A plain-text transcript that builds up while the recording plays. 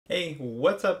Hey,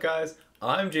 what's up guys?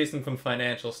 I'm Jason from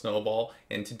Financial Snowball,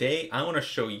 and today I want to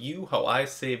show you how I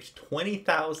saved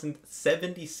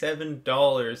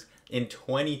 $20,077 in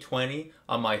 2020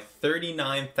 on my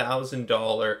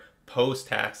 $39,000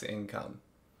 post-tax income.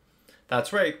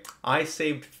 That's right, I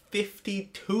saved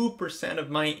 52% of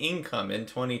my income in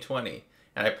 2020,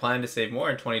 and I plan to save more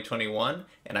in 2021,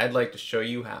 and I'd like to show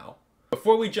you how.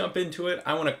 Before we jump into it,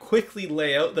 I want to quickly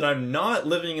lay out that I'm not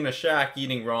living in a shack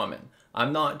eating ramen.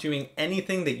 I'm not doing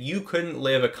anything that you couldn't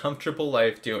live a comfortable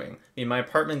life doing. I mean, my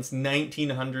apartment's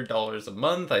 $1,900 a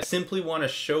month. I simply want to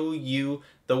show you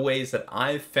the ways that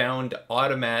I've found to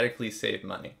automatically save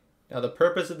money. Now, the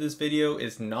purpose of this video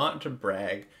is not to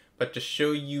brag, but to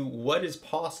show you what is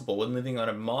possible when living on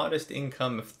a modest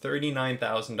income of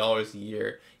 $39,000 a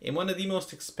year in one of the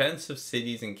most expensive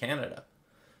cities in Canada.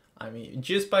 I mean,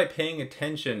 just by paying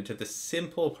attention to the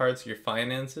simple parts of your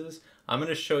finances, I'm going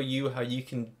to show you how you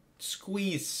can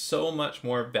squeeze so much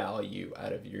more value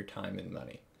out of your time and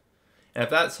money. And if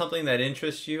that's something that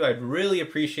interests you, I'd really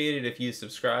appreciate it if you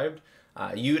subscribed.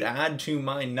 You'd add to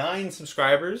my 9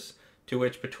 subscribers, to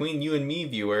which between you and me,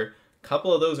 viewer, a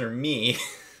couple of those are me.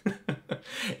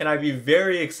 And I'd be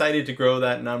very excited to grow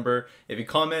that number. If you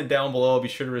comment down below, I'll be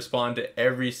sure to respond to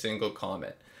every single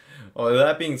comment. Well, with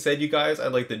that being said, you guys,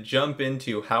 I'd like to jump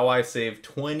into how I saved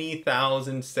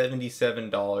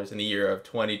 $20,077 in the year of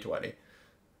 2020.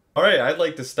 Alright, I'd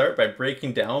like to start by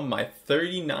breaking down my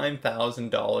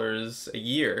 $39,000 a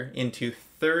year into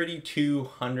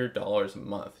 $3,200 a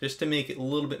month, just to make it a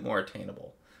little bit more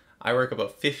attainable. I work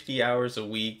about 50 hours a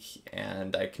week,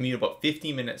 and I commute about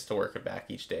 50 minutes to work and back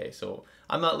each day, so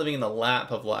I'm not living in the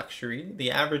lap of luxury.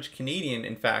 The average Canadian,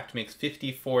 in fact, makes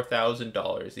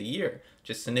 $54,000 a year,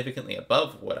 just significantly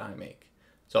above what I make.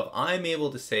 So if I'm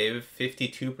able to save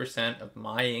 52% of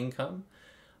my income,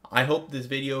 I hope this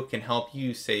video can help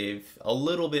you save a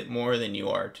little bit more than you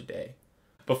are today.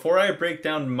 Before I break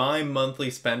down my monthly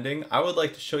spending, I would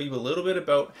like to show you a little bit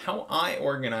about how I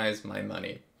organize my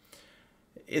money.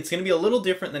 It's going to be a little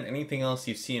different than anything else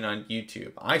you've seen on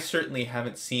YouTube. I certainly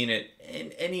haven't seen it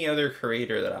in any other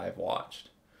creator that I've watched.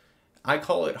 I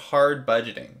call it hard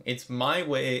budgeting. It's my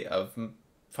way of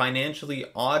financially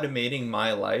automating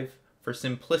my life for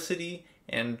simplicity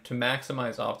and to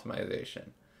maximize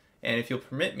optimization. And if you'll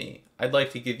permit me, I'd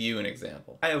like to give you an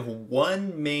example. I have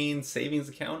one main savings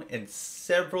account and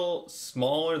several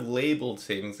smaller labeled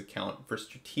savings accounts for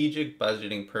strategic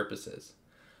budgeting purposes.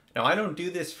 Now, I don't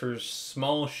do this for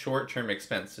small short-term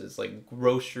expenses like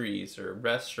groceries or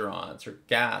restaurants or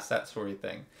gas, that sort of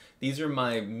thing. These are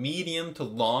my medium to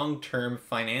long-term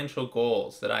financial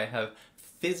goals that I have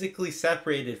physically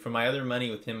separated from my other money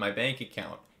within my bank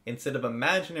account, instead of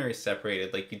imaginary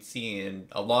separated like you'd see in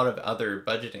a lot of other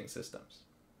budgeting systems.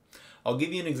 I'll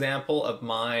give you an example of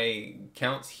my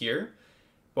accounts here,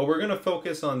 but we're going to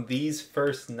focus on these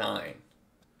first 9.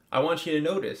 I want you to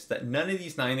notice that none of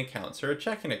these 9 accounts are a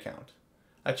checking account.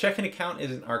 A checking account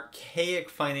is an archaic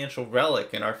financial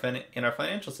relic in our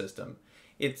financial system.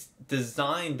 It's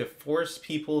designed to force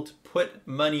people to put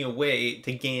money away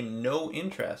to gain no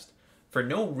interest for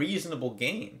no reasonable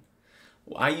gain.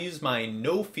 I use my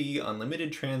no-fee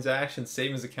unlimited transaction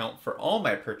savings account for all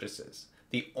my purchases.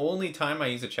 The only time I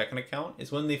use a checking account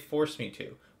is when they force me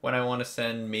to, when I want to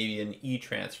send maybe an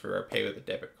e-transfer or pay with a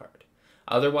debit card.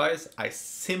 Otherwise, I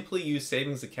simply use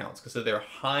savings accounts because of their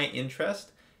high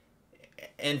interest,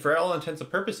 and for all intents and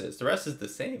purposes, the rest is the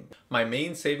same. My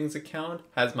main savings account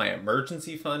has my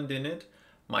emergency fund in it,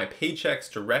 my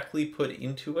paychecks directly put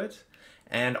into it,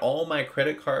 and all my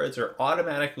credit cards are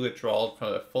automatically withdrawn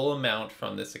from the full amount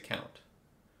from this account.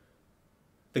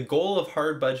 The goal of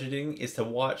hard budgeting is to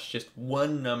watch just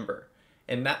one number,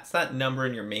 and that's that number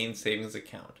in your main savings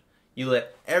account. You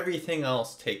let everything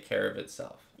else take care of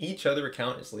itself. Each other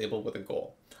account is labeled with a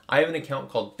goal. I have an account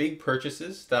called Big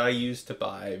Purchases that I use to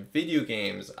buy video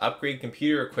games, upgrade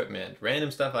computer equipment,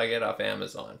 random stuff I get off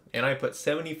Amazon, and I put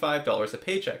 $75 a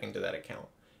paycheck into that account.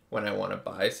 When I want to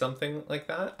buy something like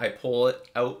that, I pull it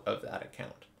out of that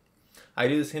account. I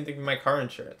do the same thing with my car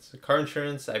insurance. Car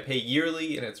insurance I pay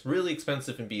yearly, and it's really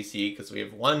expensive in BC because we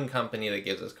have one company that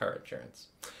gives us car insurance.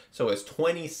 So it's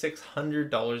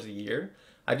 $2,600 a year.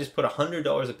 I just put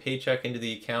 $100 a paycheck into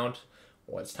the account.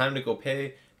 When it's time to go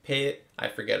pay it, I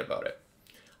forget about it.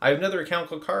 I have another account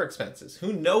called car expenses.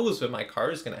 Who knows when my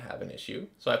car is going to have an issue?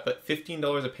 So I put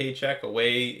 $15 a paycheck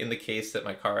away in the case that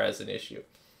my car has an issue.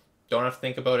 Don't have to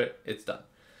think about it, it's done.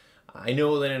 I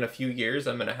know that in a few years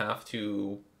I'm going to have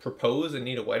to propose and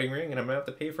need a wedding ring, and I'm going to have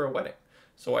to pay for a wedding.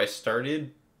 So I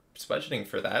started budgeting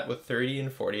for that with $30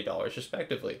 and $40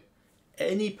 respectively.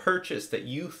 Any purchase that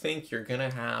you think you're going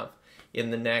to have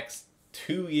in the next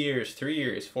 2 years, 3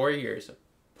 years, 4 years.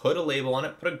 Put a label on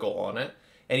it, put a goal on it,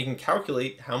 and you can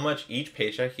calculate how much each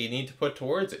paycheck you need to put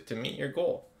towards it to meet your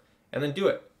goal. And then do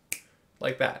it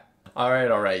like that. All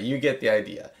right, you get the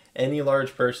idea. Any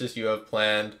large purchase you have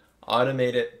planned,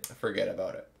 automate it, forget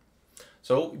about it.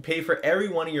 So pay for every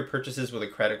one of your purchases with a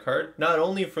credit card, not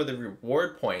only for the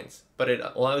reward points, but it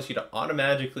allows you to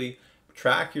automatically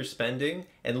track your spending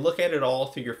and look at it all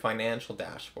through your financial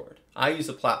dashboard. I use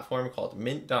a platform called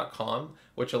mint.com,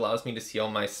 which allows me to see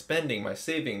all my spending, my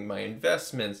saving, my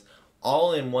investments,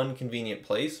 all in one convenient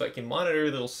place, so I can monitor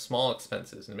those small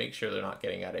expenses and make sure they're not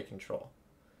getting out of control.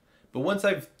 But once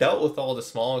I've dealt with all the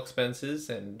small expenses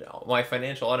and my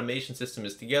financial automation system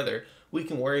is together, we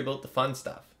can worry about the fun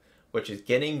stuff, which is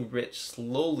getting rich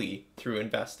slowly through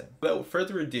investing. Without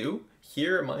further ado,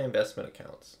 here are my investment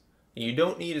accounts. You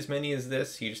don't need as many as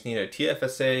this. You just need a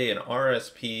TFSA, an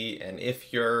RSP, and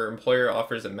if your employer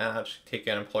offers a match, take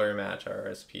an employer match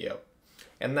RSP out.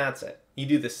 And that's it. You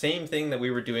do the same thing that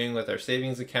we were doing with our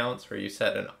savings accounts, where you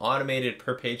set an automated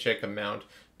per paycheck amount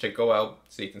to go out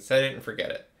so you can set it and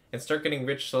forget it, and start getting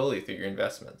rich slowly through your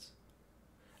investments.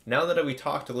 Now that we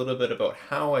talked a little bit about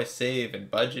how I save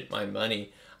and budget my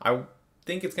money, I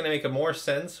think it's going to make more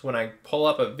sense when I pull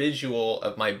up a visual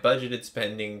of my budgeted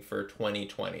spending for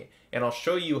 2020. And I'll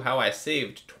show you how I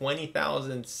saved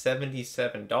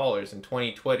 $20,077 in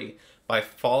 2020 by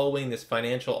following this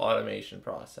financial automation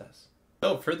process.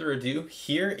 Without further ado,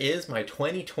 here is my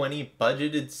 2020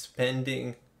 budgeted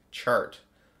spending chart.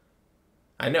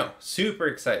 I know, super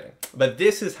exciting. But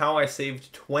this is how I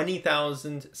saved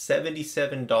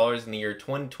 $20,077 in the year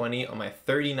 2020 on my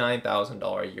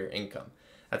 $39,000 a year income.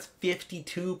 That's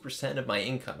 52% of my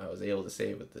income I was able to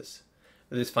save with this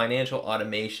financial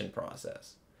automation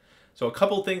process. So a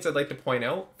couple things I'd like to point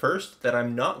out. First, that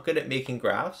I'm not good at making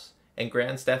graphs. And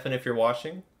Grand Stefan, if you're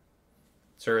watching,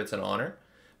 sir, it's an honor.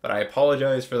 But I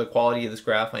apologize for the quality of this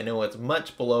graph. I know it's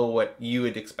much below what you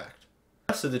would expect.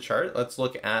 The rest of the chart, let's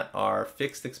look at our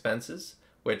fixed expenses,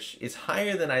 which is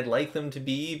higher than I'd like them to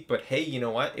be, but hey, you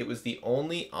know what? It was the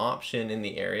only option in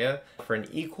the area for an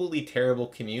equally terrible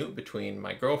commute between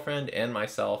my girlfriend and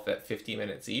myself at 50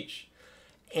 minutes each,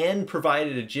 and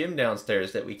provided a gym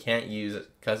downstairs that we can't use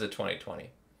because of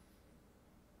 2020.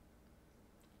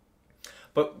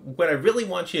 But what I really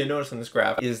want you to notice on this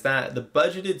graph is that the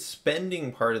budgeted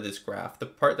spending part of this graph, the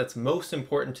part that's most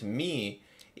important to me,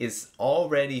 is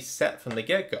already set from the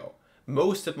get-go.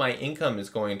 Most of my income is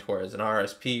going towards an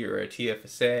RSP or a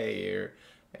TFSA or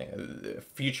a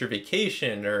future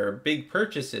vacation or big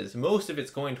purchases. Most of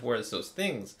it's going towards those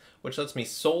things, which lets me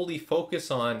solely focus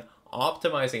on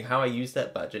optimizing how I use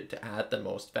that budget to add the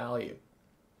most value.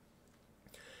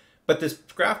 But this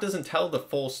graph doesn't tell the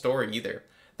full story either.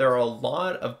 There are a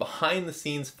lot of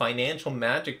behind-the-scenes financial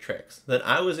magic tricks that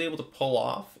I was able to pull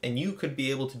off and you could be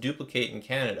able to duplicate in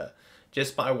Canada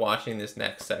just by watching this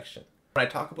next section. When I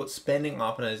talk about spending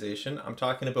optimization, I'm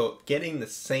talking about getting the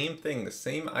same thing, the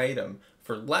same item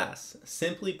for less,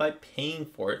 simply by paying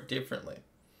for it differently.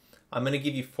 I'm going to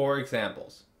give you 4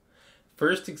 examples.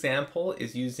 First example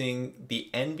is using the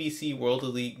NBC World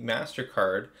Elite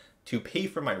MasterCard to pay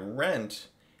for my rent,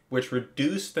 which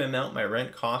reduced the amount my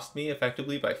rent cost me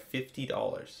effectively by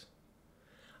 $50.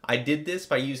 I did this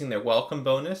by using their welcome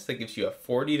bonus that gives you a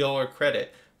 $40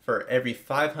 credit for every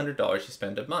 $500 you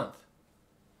spend a month.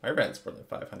 My rent's more than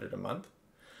 $500 a month.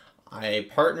 I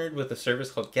partnered with a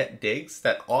service called Get Digs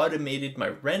that automated my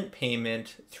rent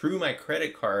payment through my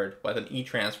credit card with an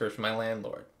e-transfer from my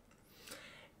landlord.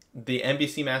 The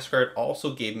NBC MasterCard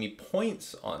also gave me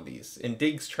points on these, and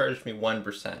Digs charged me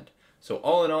 1%. So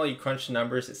all in all, you crunch the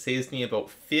numbers, it saves me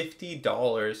about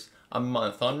 $50 a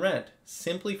month on rent,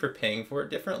 simply for paying for it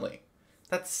differently.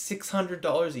 That's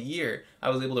 $600 a year I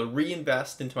was able to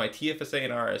reinvest into my TFSA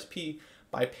and RSP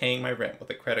by paying my rent with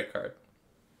a credit card.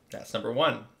 That's number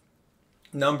 1.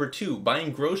 Number 2,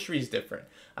 buying groceries different.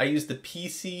 I used the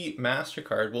PC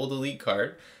MasterCard, World Elite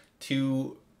card,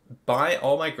 to buy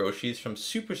all my groceries from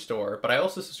Superstore, but I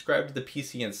also subscribe to the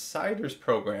PC Insiders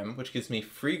program, which gives me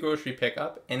free grocery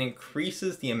pickup and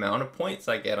increases the amount of points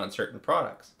I get on certain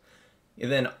products. You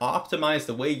then optimize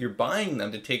the way you're buying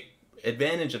them to take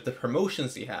advantage of the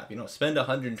promotions you have. You know, spend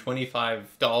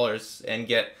 $125 and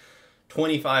get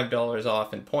 $25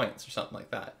 off in points or something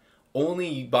like that.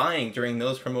 Only buying during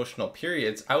those promotional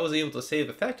periods, I was able to save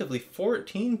effectively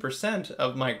 14%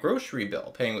 of my grocery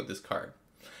bill paying with this card,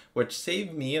 which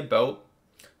saved me about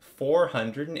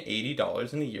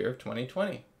 $480 in the year of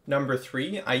 2020. Number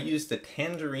 3, I used the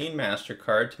Tangerine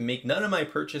MasterCard to make none of my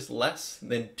purchase less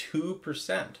than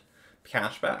 2%.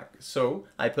 cash back. So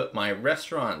I put my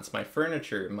restaurants, my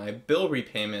furniture, my bill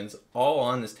repayments all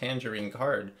on this Tangerine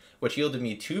card, which yielded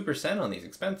me 2% on these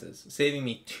expenses, saving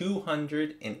me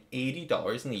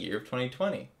 $280 in the year of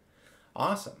 2020.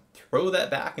 Awesome. Throw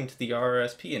that back into the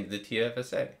RRSP, into the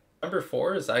TFSA. Number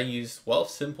 4 is I use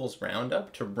Wealthsimple's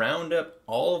Roundup to round up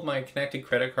all of my connected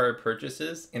credit card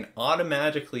purchases and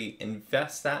automatically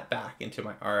invest that back into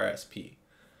my RRSP.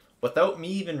 Without me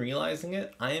even realizing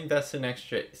it, I invested an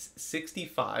extra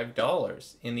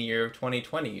 $65 in the year of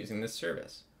 2020 using this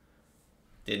service.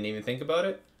 Didn't even think about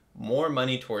it. More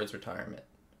money towards retirement.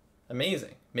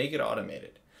 Amazing. Make it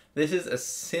automated. This is a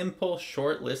simple,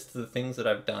 short list of the things that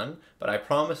I've done, but I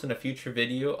promise in a future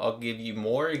video I'll give you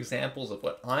more examples of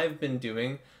what I've been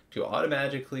doing to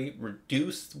automatically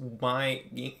reduce my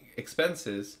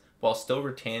expenses while still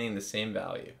retaining the same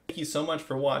value. Thank you so much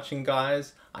for watching,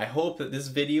 guys. I hope that this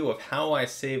video of how I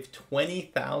saved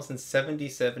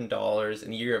 $20,077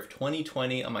 in the year of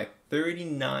 2020 on my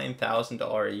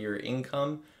 $39,000 a year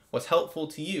income was helpful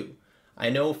to you. I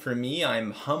know for me,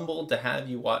 I'm humbled to have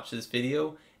you watch this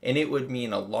video, and it would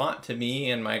mean a lot to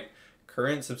me and my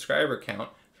current subscriber count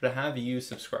to have you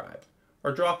subscribe.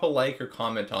 Or drop a like or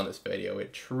comment on this video.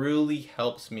 It truly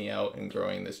helps me out in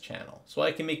growing this channel, so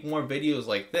I can make more videos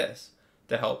like this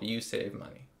to help you save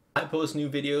money. I post new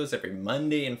videos every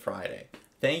Monday and Friday.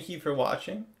 Thank you for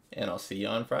watching, and I'll see you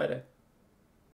on Friday.